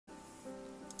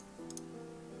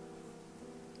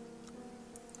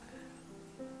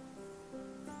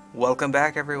Welcome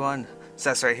back, everyone.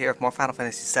 Seth right here with more Final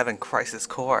Fantasy VII Crisis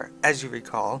Core. As you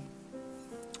recall,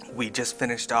 we just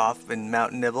finished off in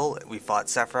Mount Nibel. We fought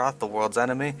Sephiroth, the world's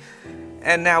enemy,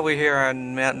 and now we're here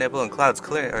on Mount Nibel,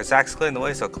 and Zack's clearing the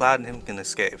way so Cloud and him can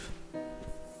escape.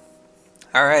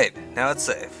 All right, now it's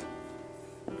safe.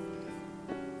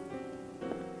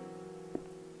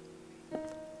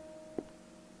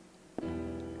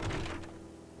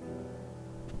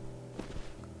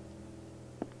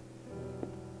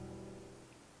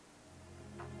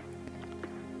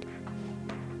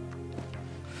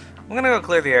 I'm gonna go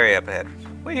clear the area up ahead.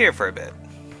 Wait here for a bit.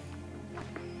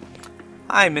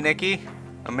 Hi, Miniki.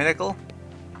 Or Minicle.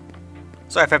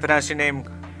 Sorry if I pronounced your name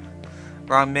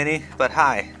wrong, Minnie, but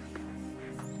hi.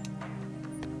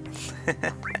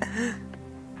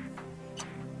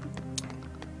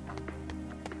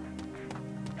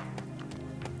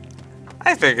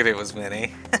 I figured it was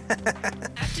Minnie.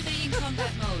 Activating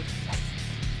combat mode.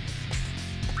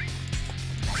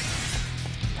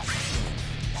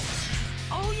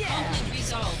 Oh yeah! Conflict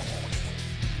resolved.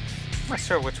 I'm not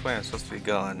sure which way I'm supposed to be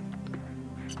going.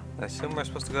 I assume we're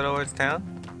supposed to go towards town?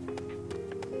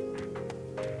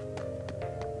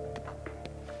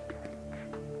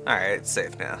 Alright, it's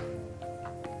safe now.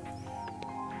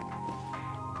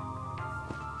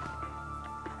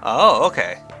 Oh,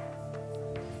 okay.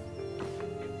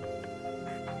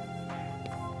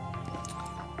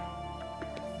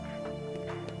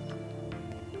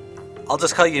 I'll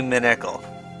just call you Minicle.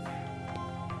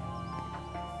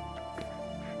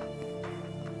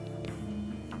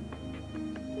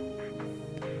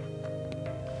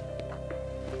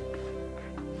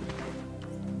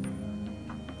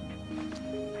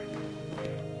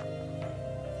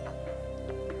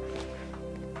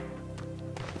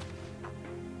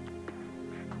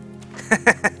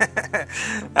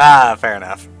 Fair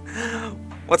enough.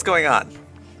 What's going on?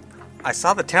 I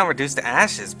saw the town reduced to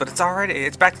ashes, but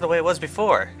it's back to the way it was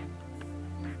before.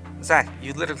 Zack,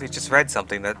 you literally just read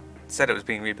something that said it was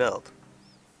being rebuilt.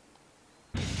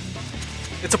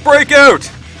 It's a breakout!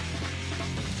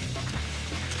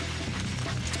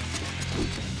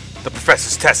 The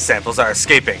professor's test samples are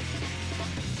escaping.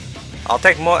 I'll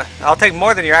take more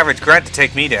than your average grunt to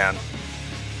take me down.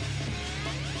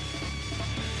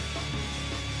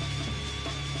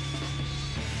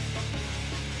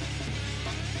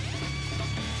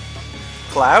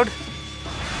 Cloud?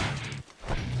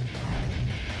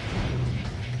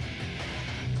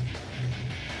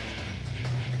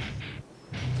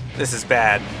 This is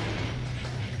bad.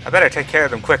 I better take care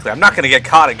of them quickly. I'm not gonna get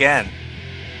caught again.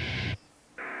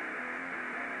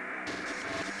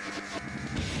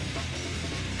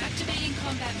 Activating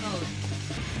combat mode.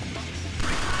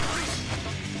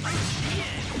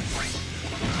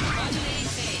 Modulating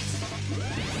phase.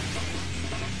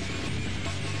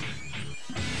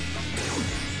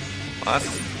 Well, that's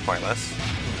pointless.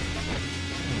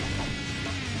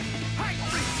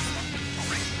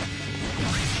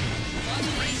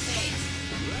 Modulating phase.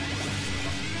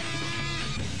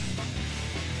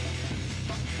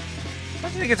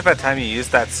 Don't you think it's about time you use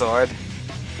that sword?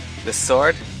 This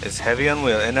sword is heavy and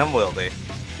unwieldy.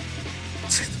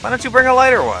 Why don't you bring a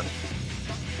lighter one?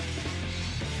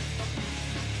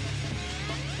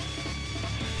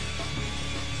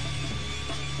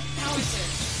 Howitzer.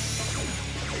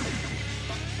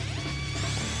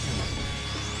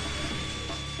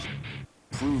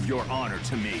 Prove your honor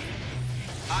to me.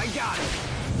 I got it.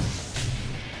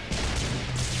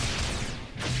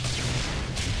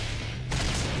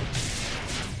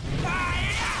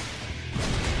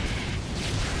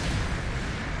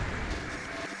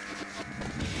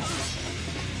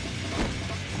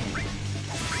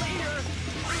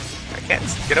 I can't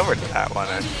get over to that one.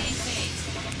 Modulating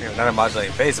phase. We have another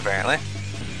modulating phase, apparently.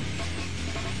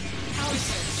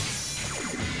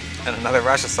 Howitzer. And another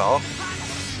rush assault.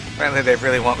 Apparently they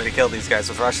really want me to kill these guys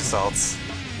with rush assaults.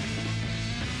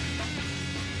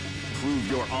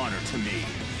 Prove your honor to me.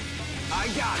 I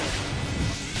got it.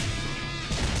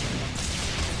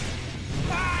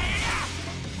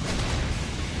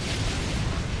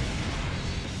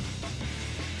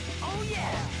 Oh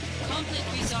yeah.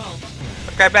 Conflict resolved.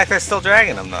 The guy back there's still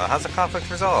dragging him, though. How's the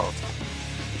conflict resolved?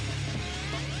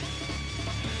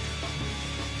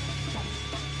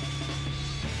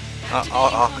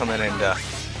 I'll come in and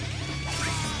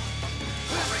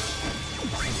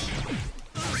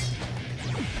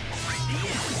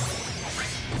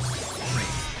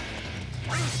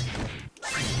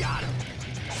Got him.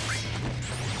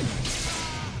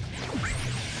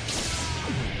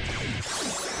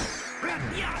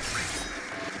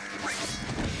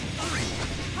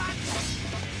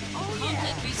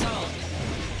 Conflict resolved.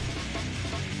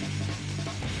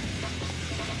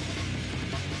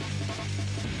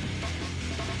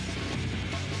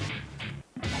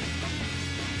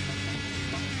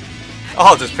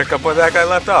 I'll just pick up where that guy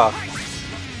left off.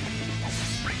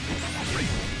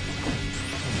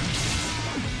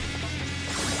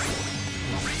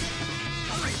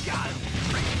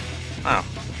 Oh.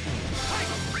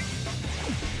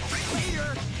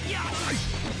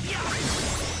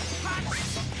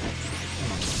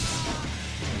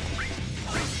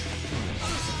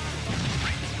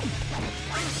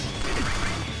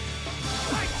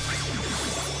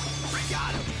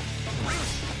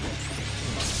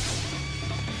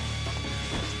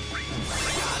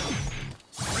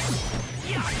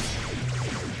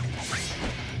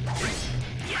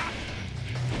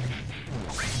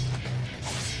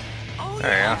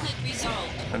 There you go. Conflict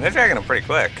resolved. And they're dragging them pretty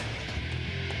quick.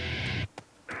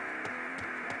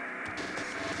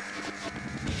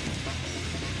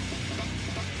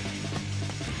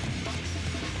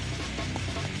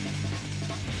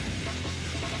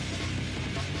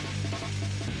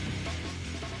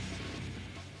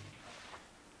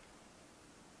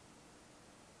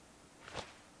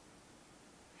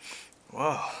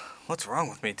 Whoa, what's wrong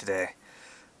with me today?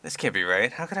 This can't be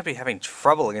right. How could I be having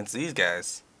trouble against these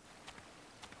guys?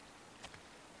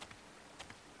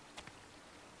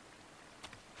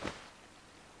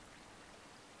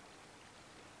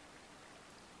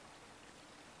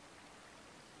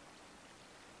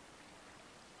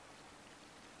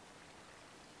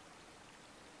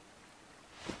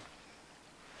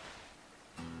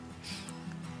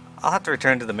 I'll have to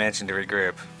return to the mansion to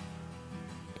regroup.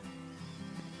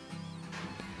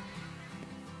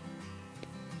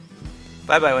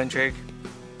 Bye-bye, Wintrig.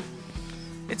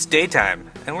 It's daytime,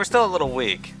 and we're still a little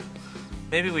weak.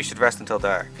 Maybe we should rest until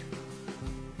dark.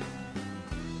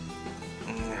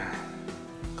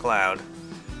 Cloud.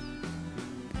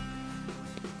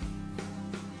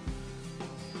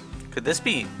 Could this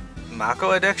be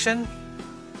Mako addiction?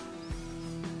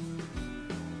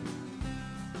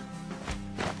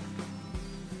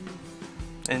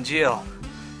 And Jill,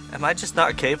 am I just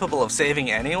not capable of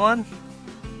saving anyone?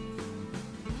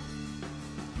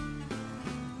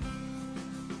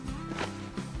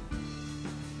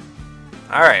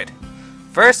 Alright,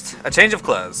 first, a change of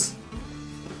clothes.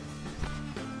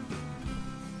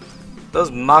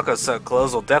 Those Mako-soaked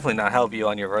clothes will definitely not help you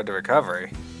on your road to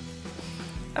recovery.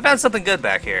 I found something good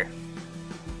back here.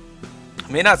 It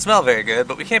may not smell very good,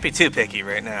 but we can't be too picky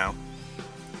right now.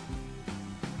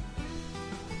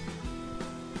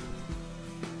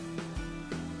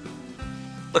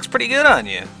 Looks pretty good on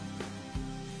you.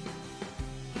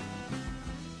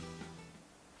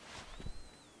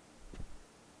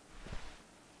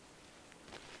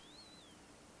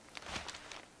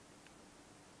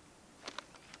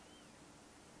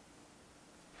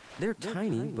 They're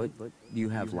tiny, but you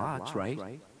have lots, right?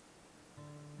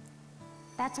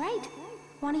 That's right.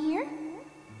 Want to hear?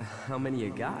 How many you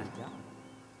got?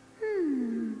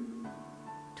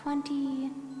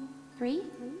 23?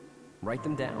 Write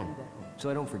them down, so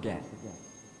I don't forget.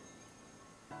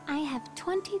 I have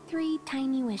 23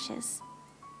 tiny wishes.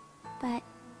 But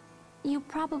you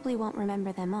probably won't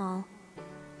remember them all.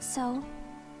 So,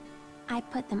 I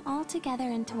put them all together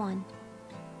into one.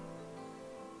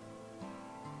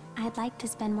 I'd like to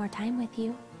spend more time with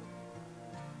you.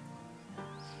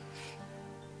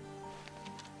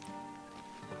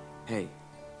 Hey,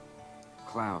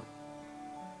 Cloud.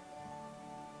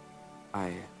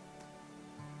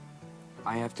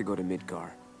 I have to go to Midgar.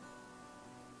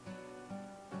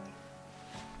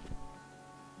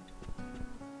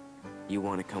 You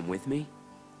want to come with me?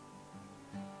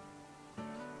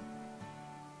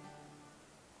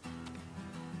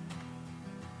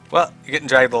 Well, you're getting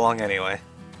dragged along anyway.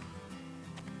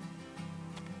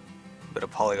 Bit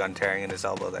of polygon tearing in his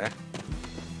elbow there.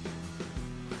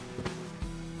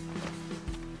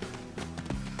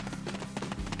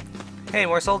 Hey,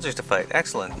 more soldiers to fight.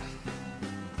 Excellent.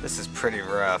 This is pretty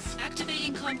rough.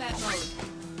 Activating combat mode.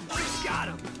 Got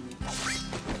him.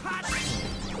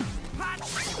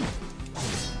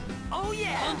 Oh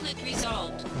yeah. Conflict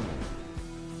resolved.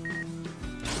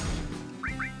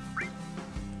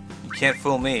 You can't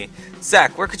fool me.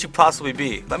 Zack, where could you possibly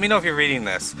be? Let me know if you're reading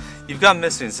this. You've gone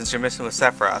missing since your mission with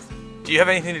Sephiroth. Do you have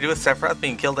anything to do with Sephiroth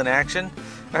being killed in action?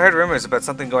 I heard rumors about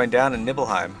something going down in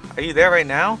Nibelheim. Are you there right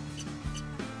now?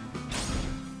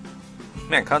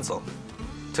 Man, Kunsel.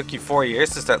 Took you 4 years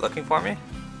to start looking for me?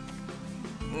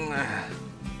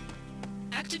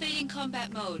 Activating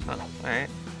combat mode. Oh, alright.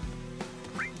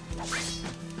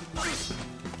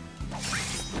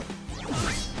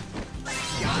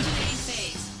 Modulating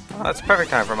phase. Oh, that's a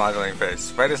perfect time for modulating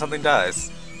phase. Right as something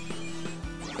dies.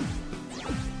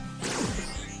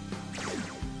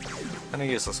 And a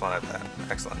useless one at that.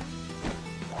 Excellent.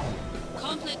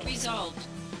 Conflict resolved.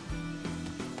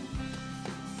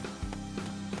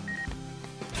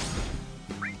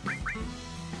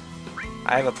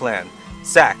 I have a plan.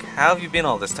 Zack, how have you been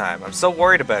all this time? I'm so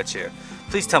worried about you.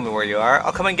 Please tell me where you are.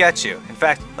 I'll come and get you. In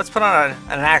fact, let's put on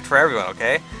an act for everyone,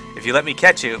 okay? If you let me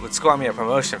catch you, it would score me a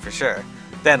promotion for sure.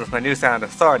 Then, with my newfound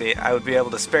authority, I would be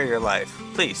able to spare your life.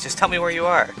 Please, just tell me where you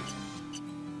are.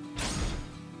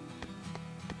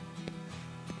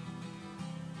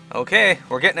 Okay,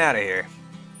 we're getting out of here.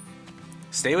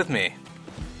 Stay with me.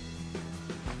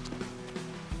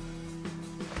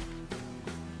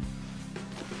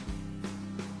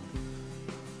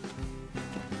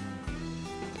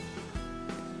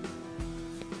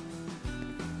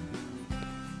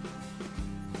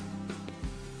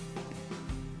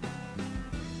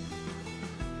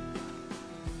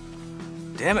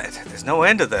 Damn it, there's no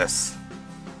end to this.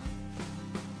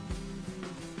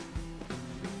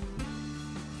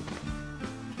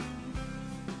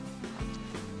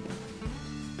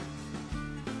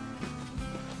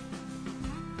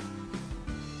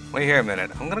 Wait here a minute,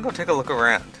 I'm gonna go take a look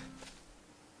around.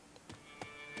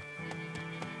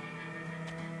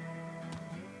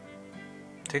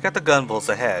 Take out the gun bolts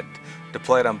ahead,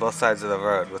 deployed on both sides of the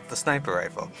road with the sniper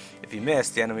rifle. If you miss,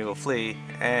 the enemy will flee,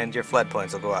 and your fled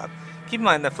points will go up. Keep in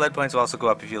mind that fled points will also go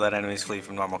up if you let enemies flee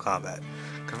from normal combat.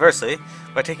 Conversely,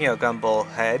 by taking out gun bolt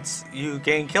heads, you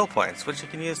gain kill points, which you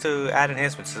can use to add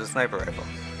enhancements to the sniper rifle.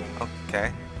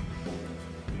 Okay.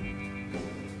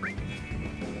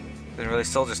 Isn't really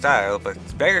soldier style, but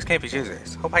beggars can't be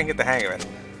choosers. Hope I can get the hang of it.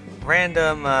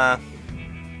 Random,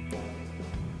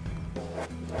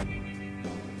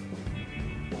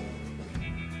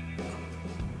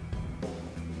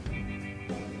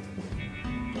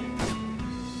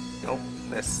 Nope,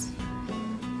 miss.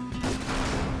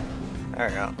 There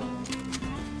we go.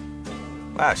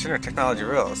 Wow, Shinra technology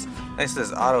rules. Thanks to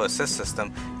this auto assist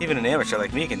system, even an amateur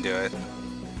like me can do it.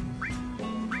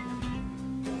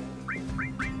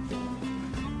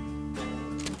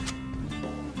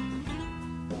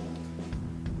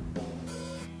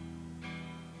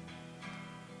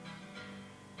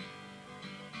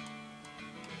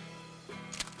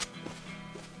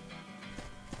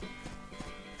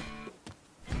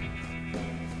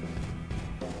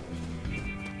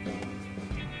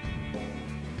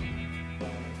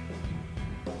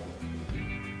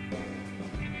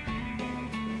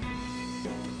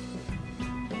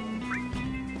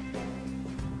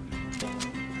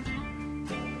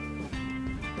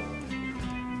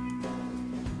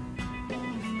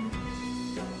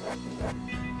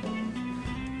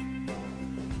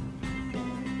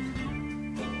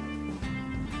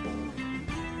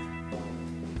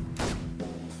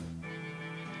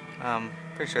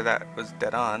 Pretty sure that was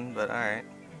dead on, but alright.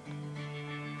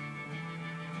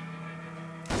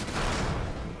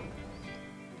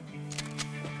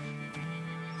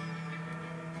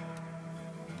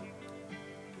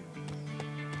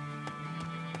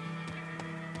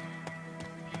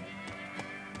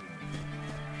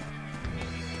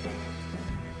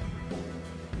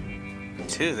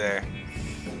 Two there.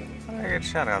 How did I get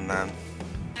shot on them?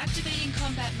 Activating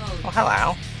combat mode. Oh,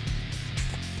 hello.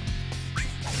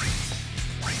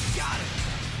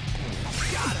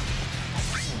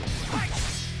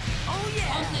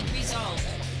 Conflict resolved.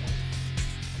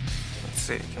 Let's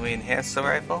see, can we enhance the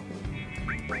rifle?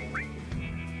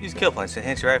 Use kill points to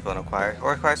enhance your rifle and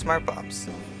acquire smart bombs.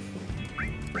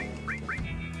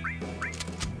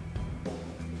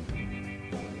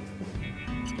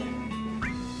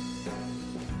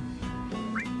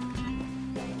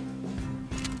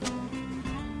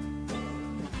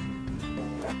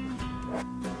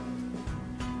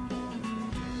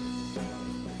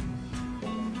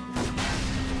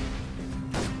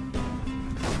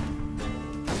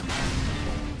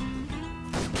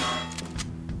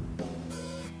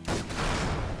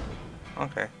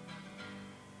 Okay.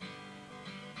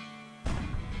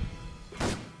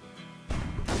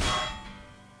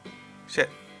 Shit.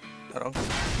 I don't.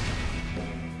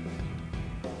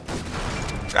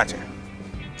 Gotcha.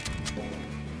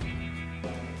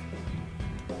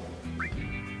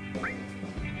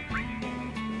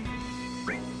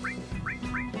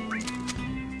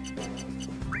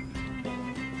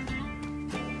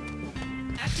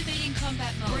 Activating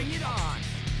combat mode. Bring it on.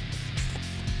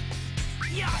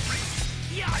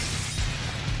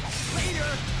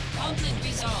 Later. Conflict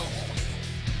resolved.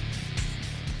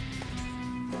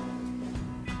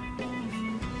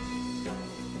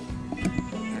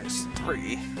 There's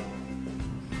three.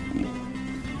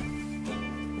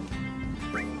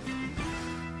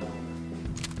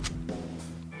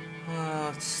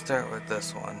 Let's start with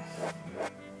this one.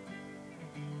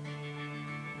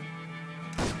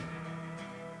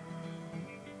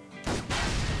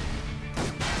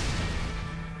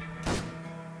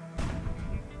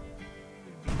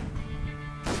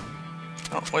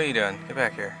 Oh, what are you doing? Get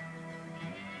back here.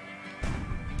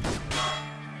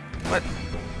 What?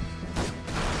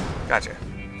 Gotcha.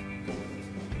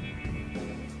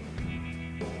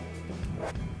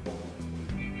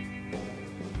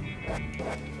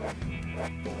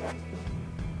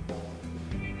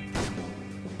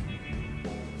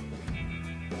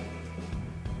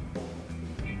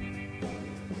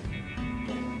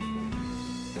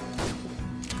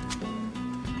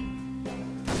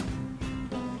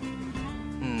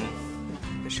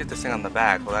 Shoot this thing on the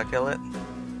back. Will that kill it?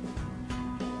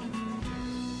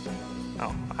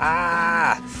 Oh.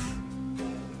 Ah!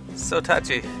 So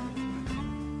touchy.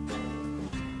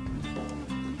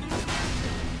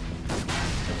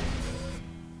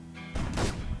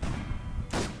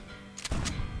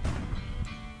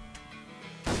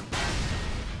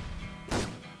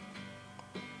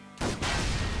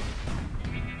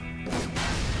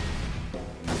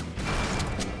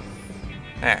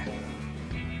 There.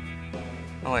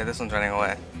 Oh wait, this one's running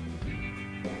away.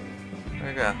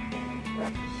 Where'd it go? I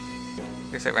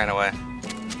guess it ran away.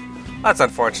 That's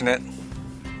unfortunate.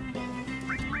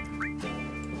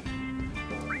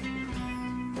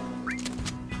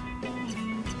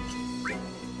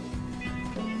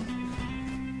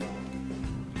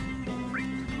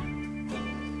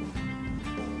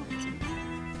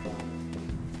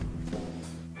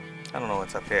 I don't know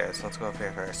what's up here, so let's go up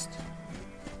here first.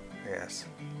 Yes.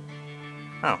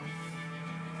 Oh.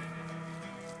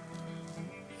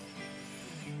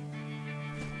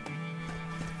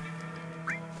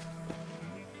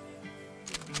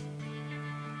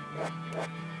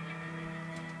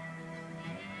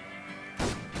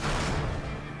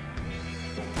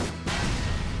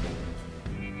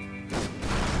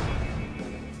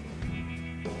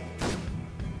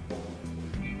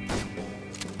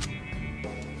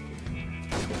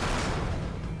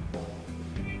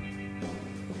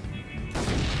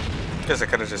 Guess I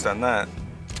could have just done that.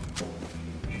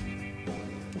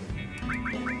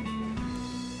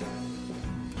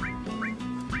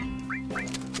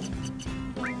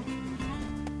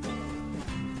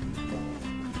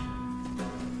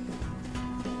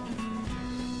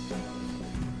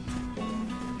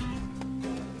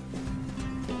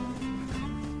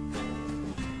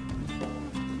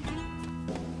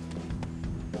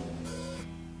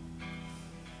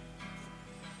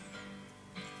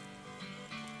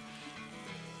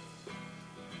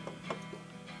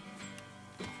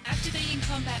 Activating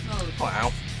combat mode.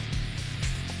 Wow.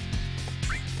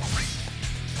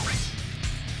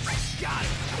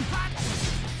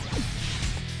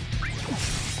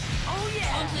 Oh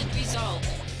yeah! Conflict resolved.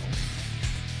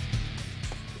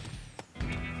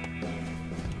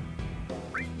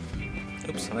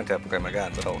 Oops, I meant to upgrade my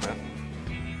gun, but oh well.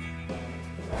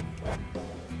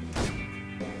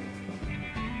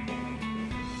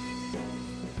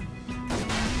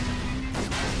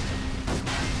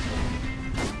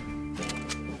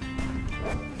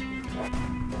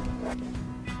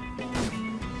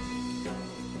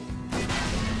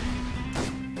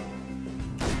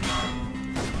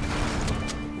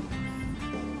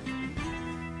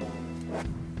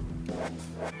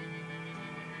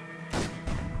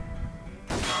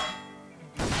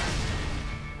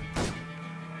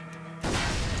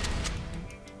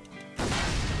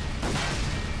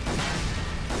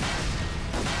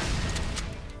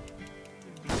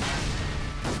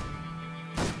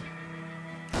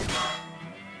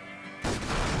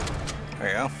 There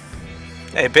you go.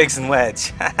 Hey, Biggs and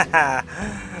Wedge. That's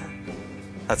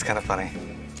kind of funny.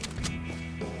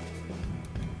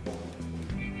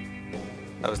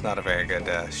 That was not a very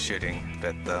good shooting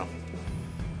bit, though.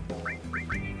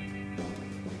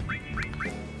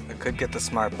 I could get the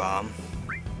smart bomb.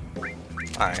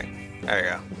 Alright, there you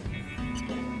go.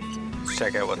 Let's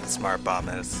check out what the smart bomb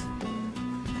is.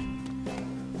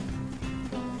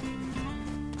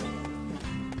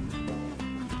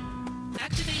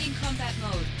 Activating combat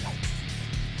mode.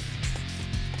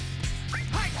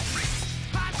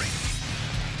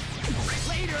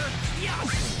 Later!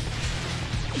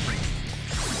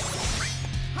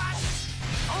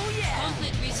 Oh yeah!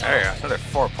 Conflict resolved. There you go, another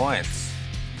 4 points.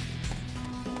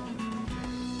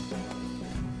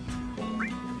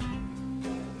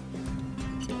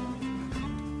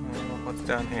 What's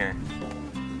down here?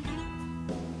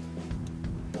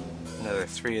 Another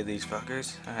 3 of these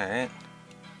fuckers. Alright.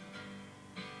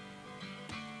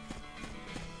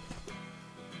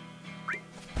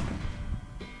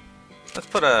 Let's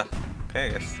put a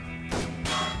Pegasus.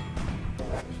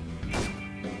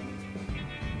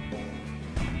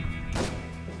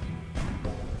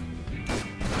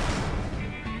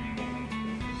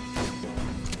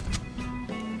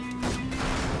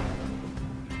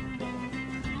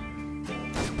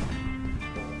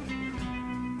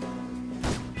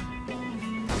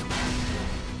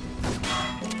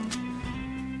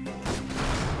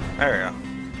 There we go.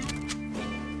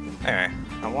 Anyway,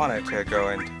 I wanted to go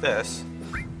into this,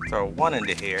 throw one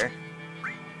into here,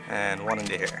 and one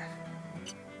into here.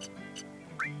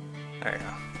 There you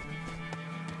go.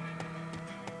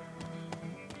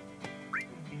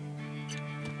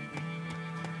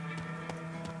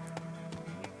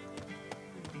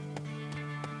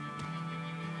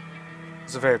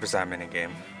 It's a very bizarre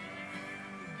minigame.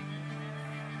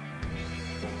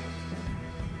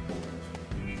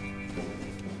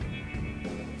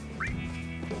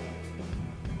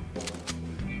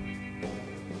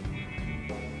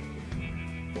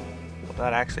 Will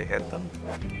that actually hit them?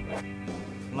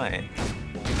 Might.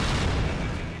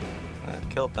 That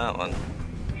killed that one.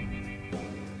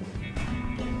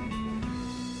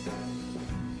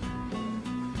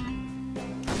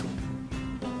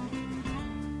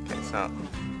 Okay, so.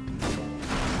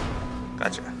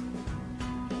 Gotcha.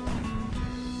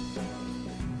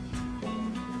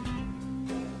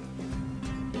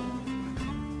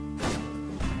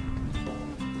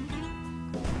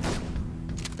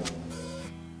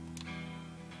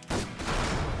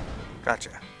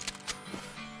 Gotcha.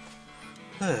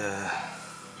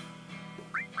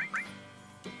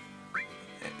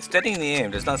 Steadying the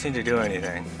aim does not seem to do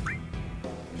anything.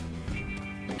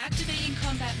 Activating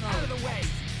combat mode. Out of the way.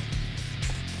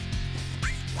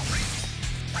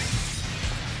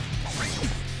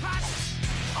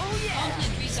 Oh yeah.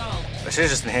 Conflict resolved. I should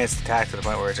have just enhanced the attack to the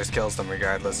point where it just kills them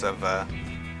regardless of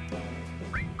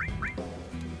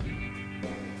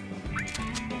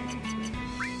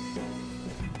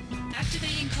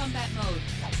Activating combat mode.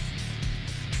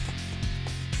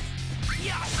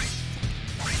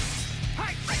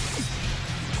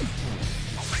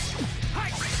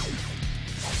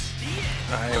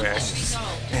 anyway, I should just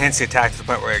enhance the attack to the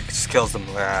point where it just kills them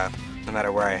no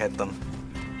matter where I hit them.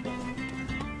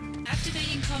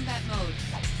 Activating combat mode.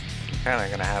 Apparently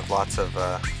I'm gonna have lots of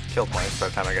kill points by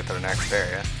the time I get to the next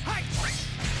area.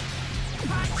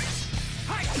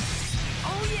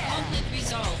 Oh yeah. Conflict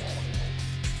resolved.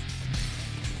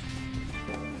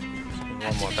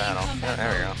 One more battle. Yeah,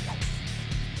 there we go.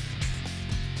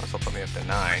 This will put me up to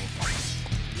 9.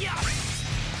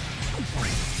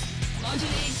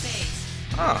 Modulating phase.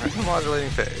 Oh, it's a modulating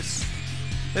phase.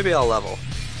 Maybe I'll level.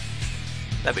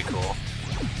 That'd be cool.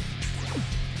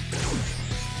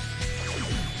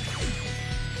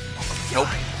 Nope.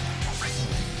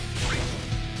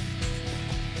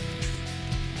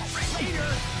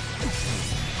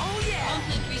 Oh yeah.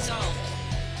 Conflict resolved.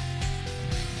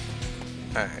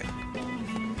 Alright.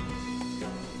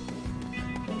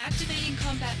 Activating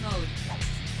combat mode.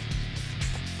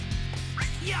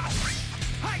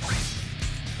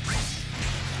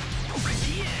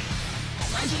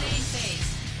 Modulating phase.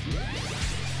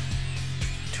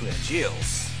 2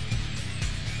 Angels.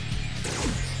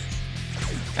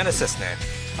 And assist name.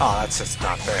 Oh, that's just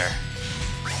not fair.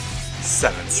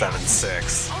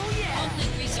 776. Oh yeah.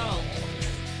 Conflict resolved.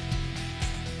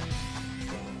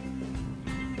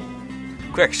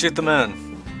 Quick, shoot the moon.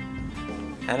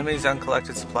 Enemies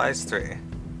uncollected supplies 3.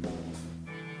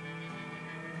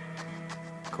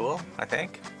 Cool, I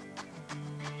think.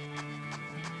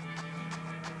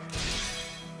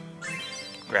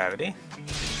 Gravity.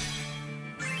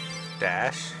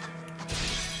 Dash.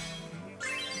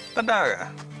 Bandaga.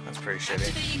 That's pretty shitty.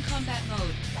 Activating combat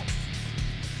mode.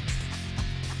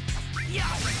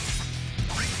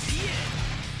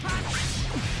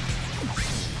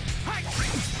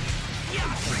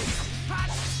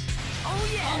 Oh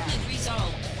yeah. Conflict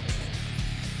resolved.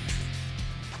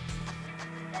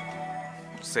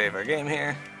 Save our game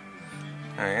here.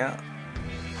 There we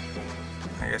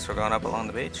go. I guess we're going up along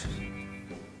the beach.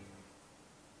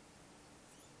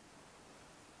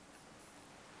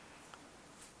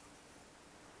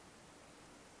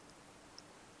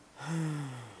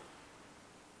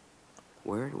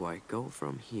 Where do I go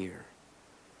from here?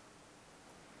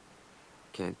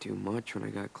 Can't do much when I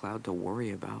got Cloud to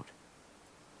worry about.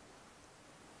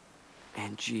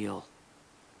 And Jill.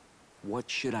 What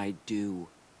should I do?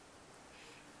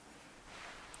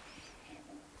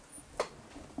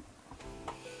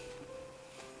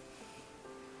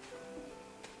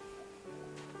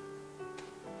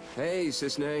 Hey,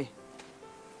 Cisne.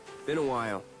 Been a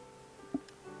while.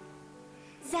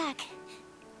 Zack.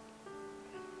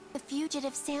 The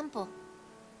fugitive sample.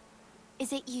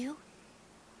 Is it you?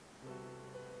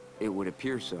 It would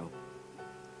appear so.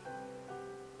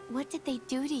 What did they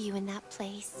do to you in that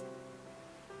place?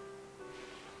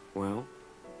 Well,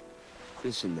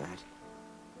 this and that.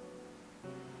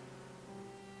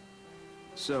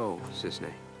 So,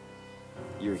 Cisne,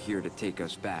 you're here to take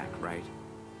us back, right?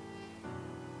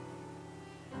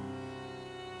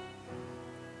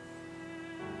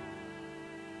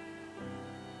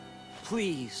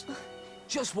 please.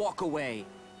 Just walk away.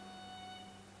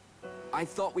 I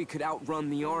thought we could outrun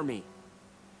the army.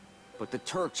 But the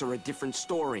Turks are a different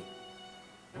story.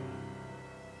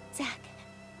 Zack,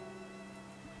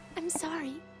 I'm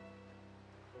sorry.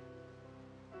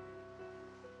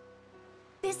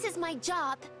 This is my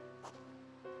job.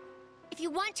 If you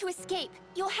want to escape,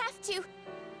 you'll have to...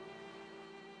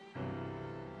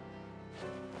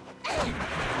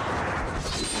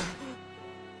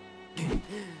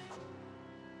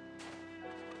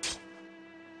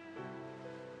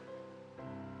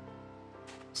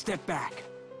 Step back.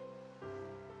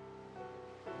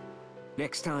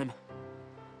 Next time,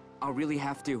 I'll really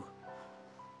have to.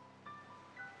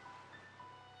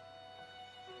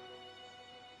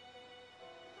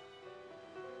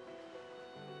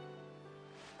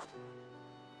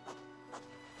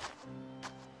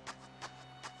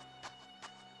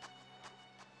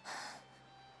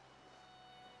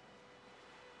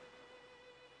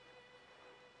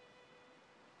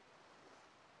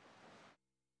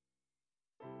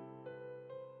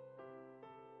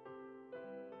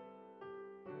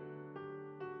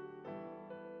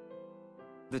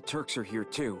 The Turks are here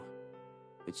too.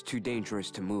 It's too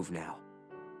dangerous to move now.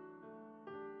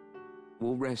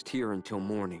 We'll rest here until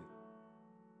morning.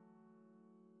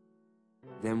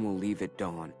 Then we'll leave at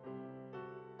dawn.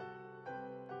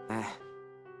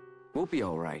 We'll be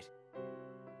all right.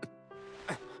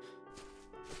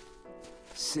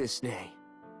 Cisne.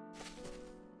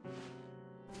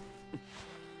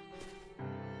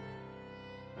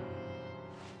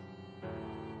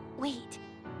 Wait,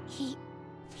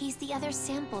 he's the other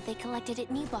sample they collected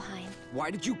at Nibelheim.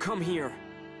 Why did you come here?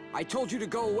 I told you to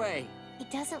go away. He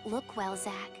doesn't look well,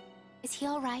 Zack. Is he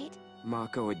all right?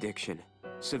 Mako addiction.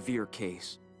 Severe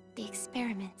case. The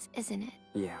experiments, isn't it?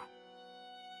 Yeah.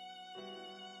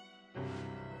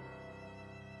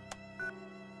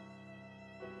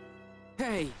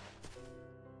 Hey!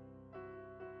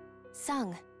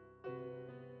 Sung.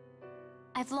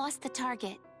 I've lost the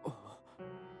target.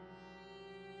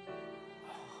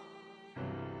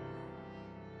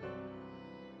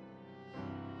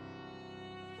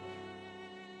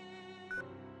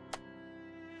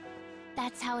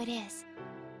 That's how it is.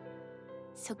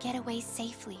 So get away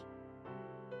safely.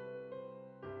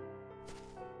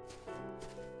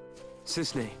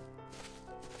 Cisne.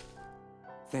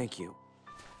 Thank you.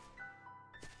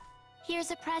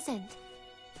 Here's a present.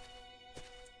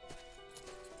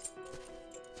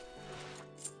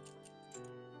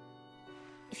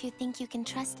 If you think you can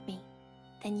trust me,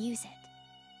 then use it.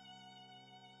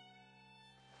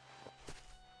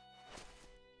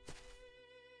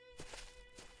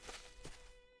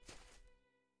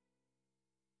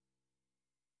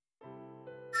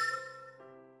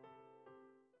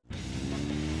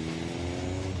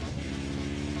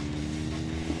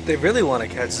 They really want to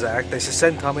catch Zack. They should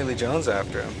send Tommy Lee Jones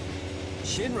after him.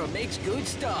 Shinra makes good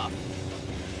stuff.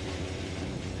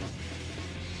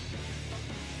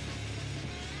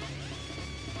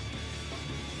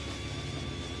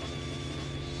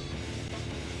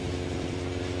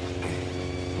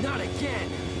 Not again.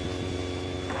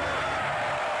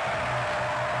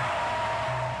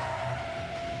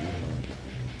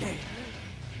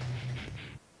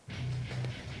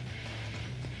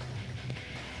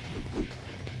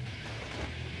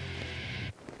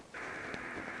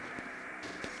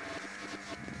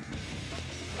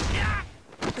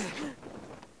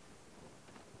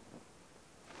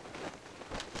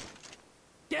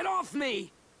 Get off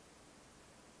me!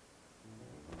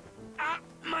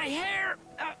 My hair!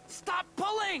 Stop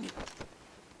pulling!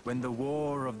 When the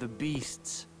war of the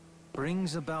beasts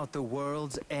brings about the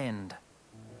world's end,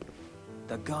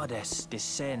 the goddess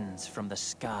descends from the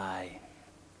sky.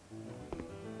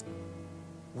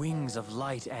 Wings of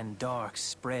light and dark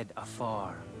spread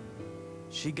afar.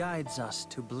 She guides us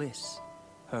to bliss,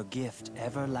 her gift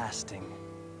everlasting.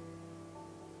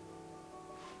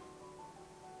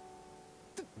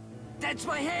 That's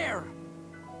my hair!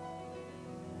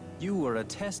 You were a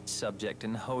test subject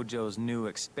in Hojo's new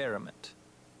experiment.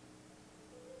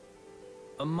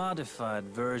 A modified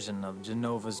version of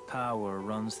Genova's power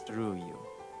runs through you.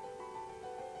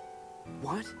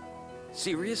 What?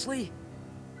 Seriously?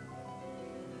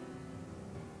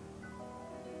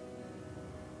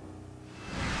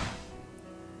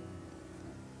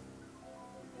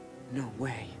 No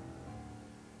way.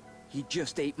 He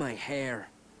just ate my hair.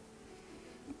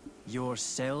 Your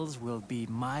cells will be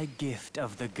my gift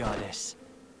of the goddess.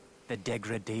 The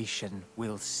degradation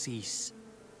will cease.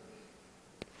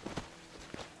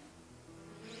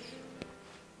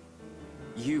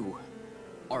 You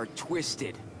are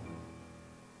twisted.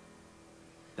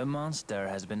 The monster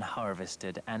has been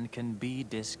harvested and can be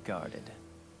discarded.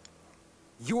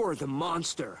 You're the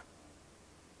monster.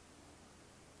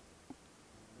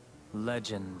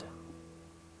 Legend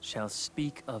shall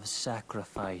speak of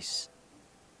sacrifice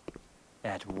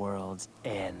at world's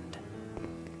end.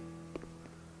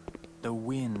 The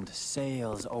wind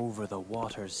sails over the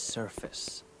water's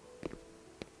surface,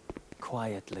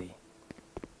 quietly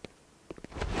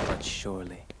but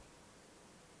surely.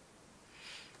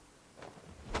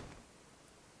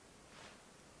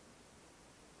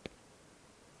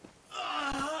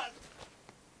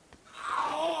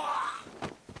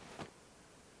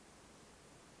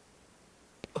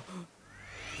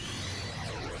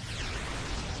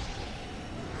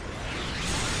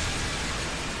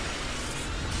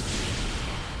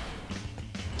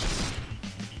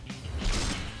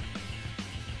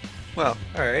 Well,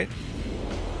 alright.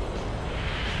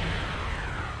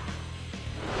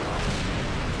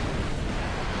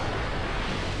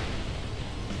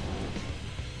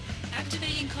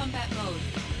 Activating combat mode.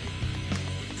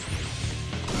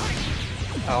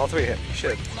 Oh, all three hit me.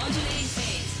 Shit. Modulating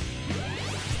phase.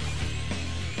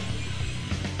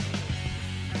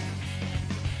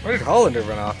 Where did Hollander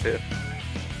run off to?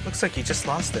 Looks like you just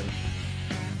lost him.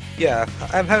 Yeah,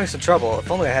 I'm having some trouble. If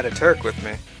only I had a Turk with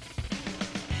me.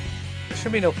 There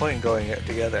should be no point in going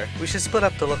together. We should split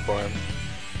up to look for him.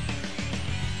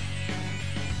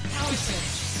 Power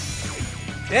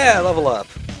surge. Yeah, level up.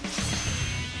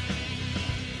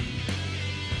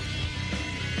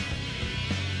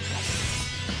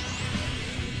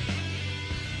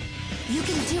 You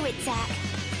can do it, Zack.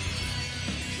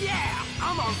 Yeah,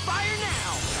 I'm on fire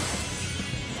now.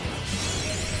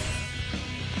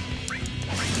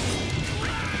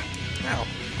 Ow.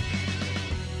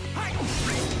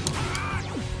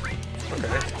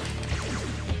 Okay.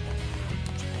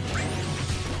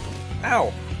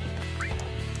 Ow.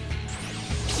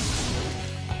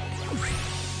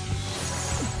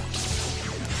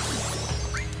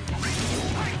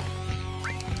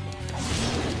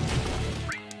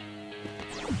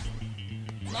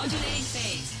 Modulating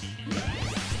phase.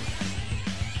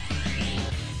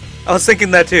 I was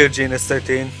thinking that too, Genus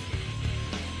 13.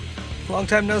 Long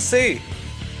time no see.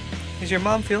 Is your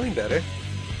mom feeling better?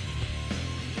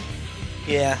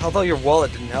 Yeah, although your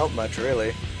wallet didn't help much,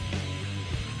 really.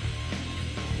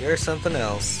 You're something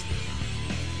else.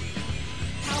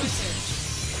 Power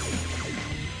surge.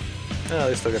 Well, at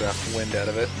least I'll get a wind out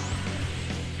of it.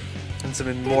 And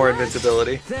some more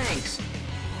invincibility. Thanks.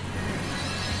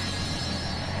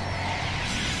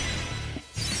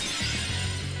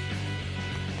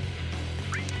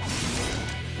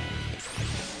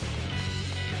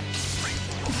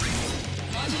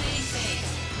 Modulating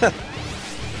phase.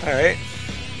 Alright.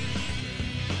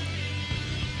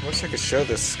 I wish I could show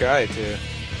this sky too.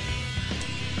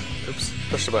 Oops,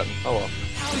 push the button. Oh well.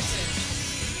 Power surge.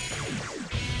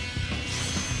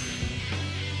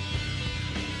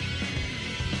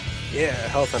 Yeah,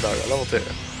 health and dog, level 2.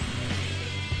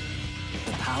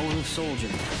 The power of soldier.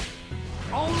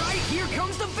 All right, here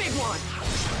comes the big one.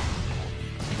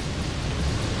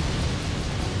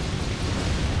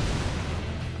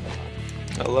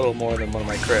 A little more than one of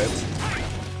my crits.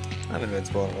 I'm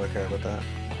invincible, I don't really care about that.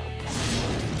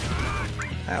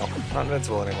 Ow, not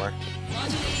invincible anymore.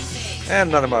 Modulating phase. And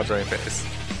another modulating phase.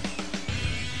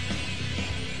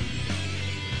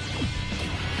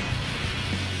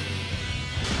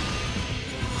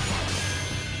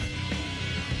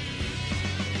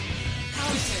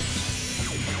 Power surge.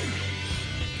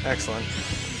 Excellent.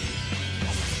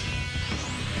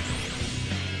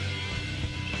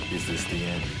 Is this the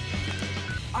end?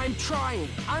 I'm trying.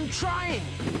 I'm trying.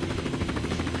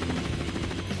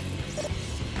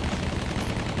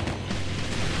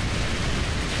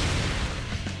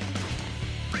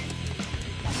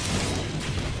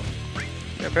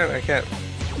 Yeah, apparently I can't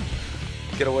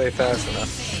get away fast enough.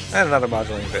 And another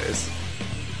modulating phase.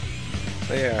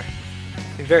 They are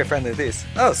being very friendly with these.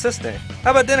 Oh, Cisne,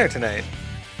 how about dinner tonight?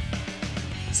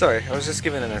 Sorry, I was just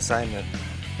given an assignment.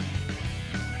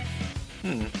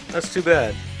 That's too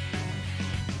bad.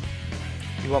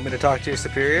 You want me to talk to your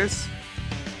superiors?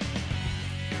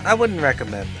 I wouldn't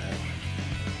recommend that.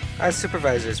 Our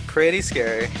supervisor is pretty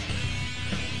scary.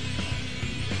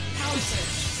 Power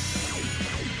surge.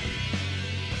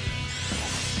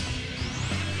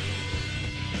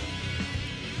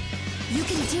 You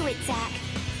can do it, Zack.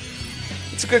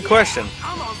 It's a good question.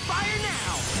 I'm on fire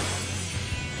now.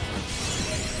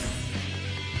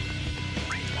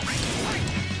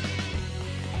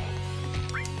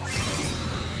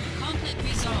 Conflict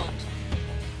resolved.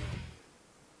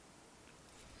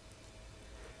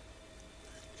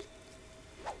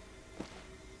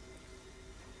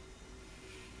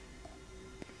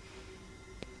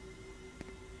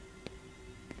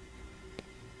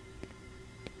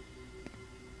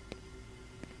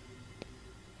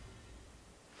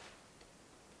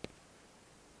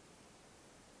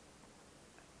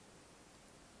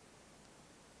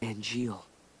 Angeal.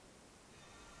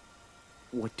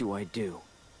 What do I do?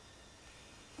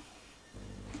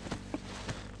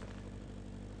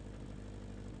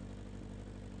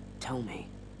 Tell me.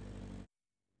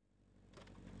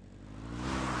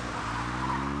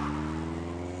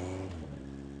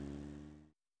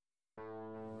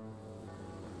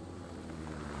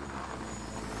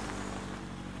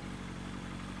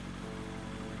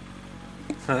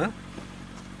 Huh?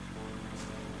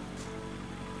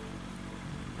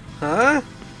 Huh?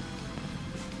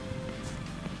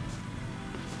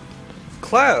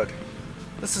 Cloud!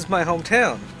 This is my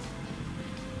hometown.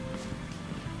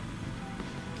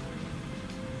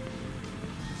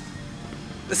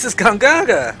 This is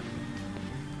Gongaga!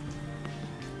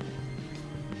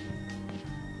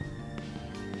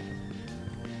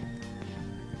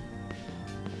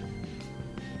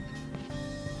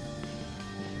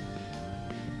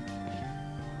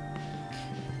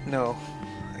 No,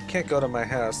 I can't go to my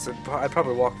house. I'd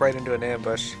probably walk right into an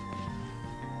ambush.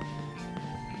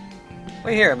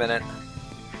 Wait here a minute.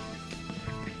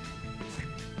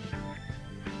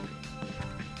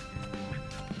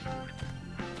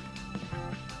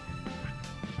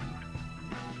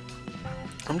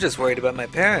 I'm just worried about my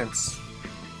parents.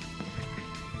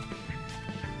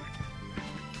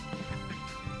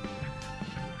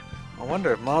 I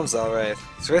wonder if Mom's alright.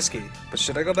 It's risky, but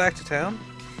should I go back to town?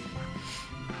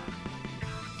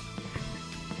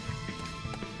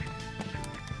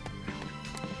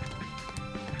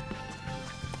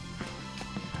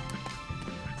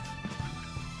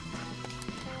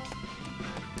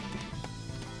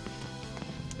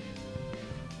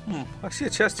 I see a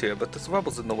chest here, but this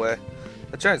rebel's in the way.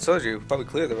 A giant soldier would probably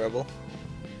clear the rebel.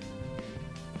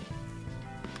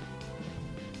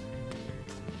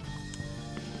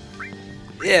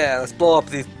 Yeah, let's blow up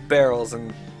these barrels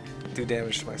and do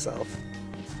damage to myself.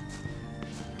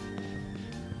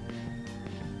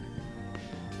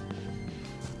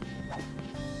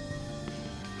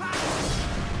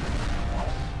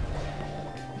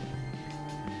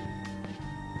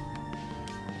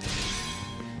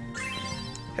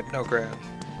 Hypnogram.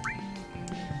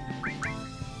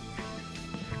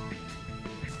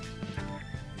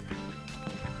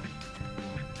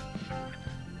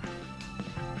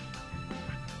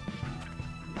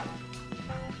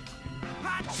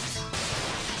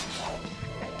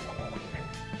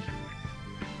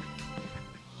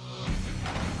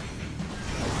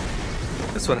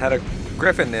 This one had a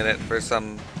griffin in it for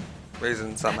some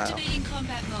reason somehow. Activating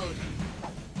combat mode.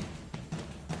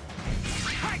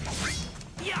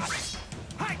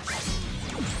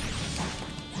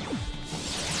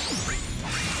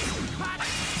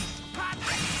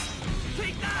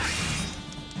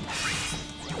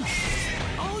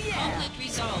 Conflict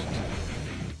resolved.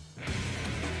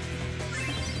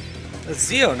 A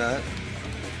Zeonut?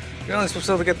 You're only supposed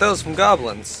to get those from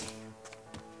goblins.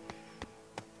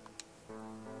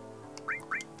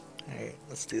 Alright,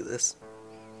 let's do this.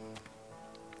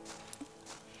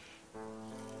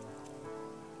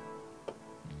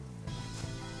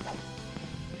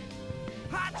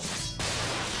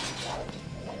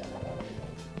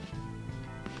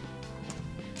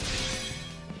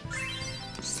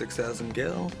 $6,000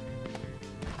 gil.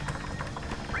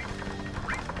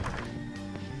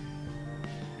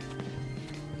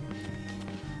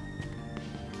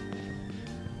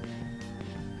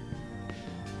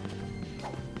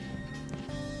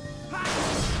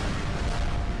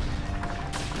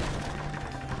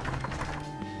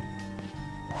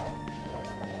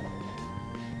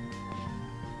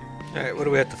 Alright, what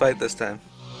do we have to fight this time?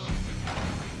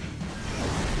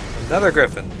 Another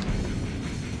griffin.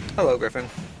 Hello, griffin.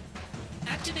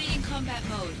 Activating combat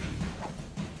mode.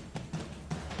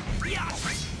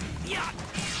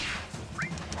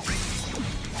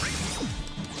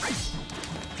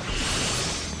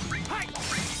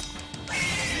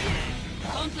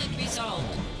 Conflict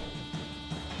resolved.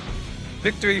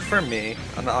 Victory for me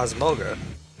on the Osmoga.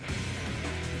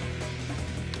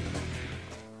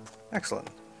 Excellent.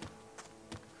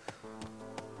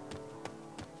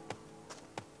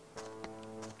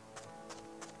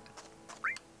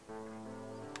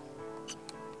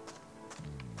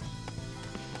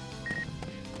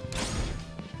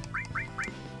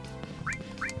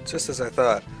 Just as I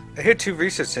thought. I hear 2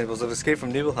 research samples have escaped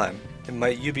from Nibelheim. And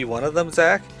might you be one of them,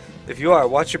 Zack? If you are,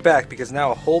 watch your back, because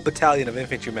now a whole battalion of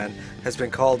infantrymen has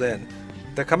been called in.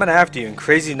 They're coming after you in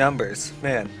crazy numbers.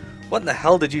 Man, what in the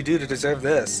hell did you do to deserve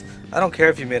this? I don't care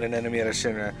if you made an enemy out of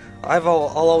Shinra. I'll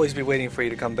always be waiting for you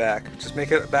to come back. Just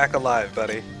make it back alive,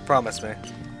 buddy. Promise me.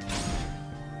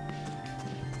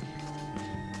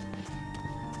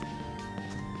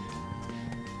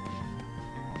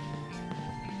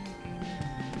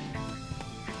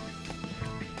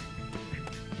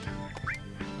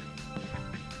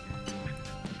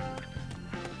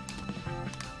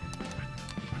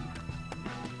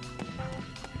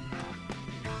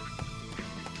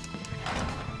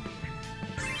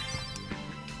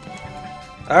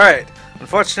 Alright,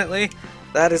 unfortunately,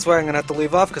 that is where I'm going to have to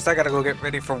leave off because I got to go get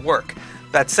ready for work.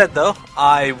 That said, though,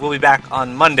 I will be back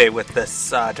on Monday with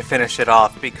this to finish it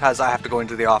off because I have to go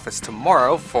into the office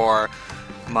tomorrow for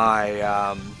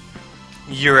my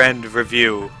year-end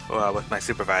review with my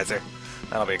supervisor.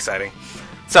 That'll be exciting.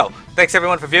 So, thanks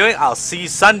everyone for viewing. I'll see you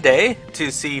Sunday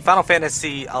to see Final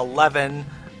Fantasy XI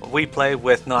we play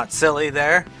with Not Silly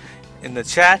there in the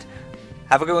chat.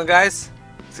 Have a good one, guys.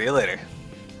 See you later.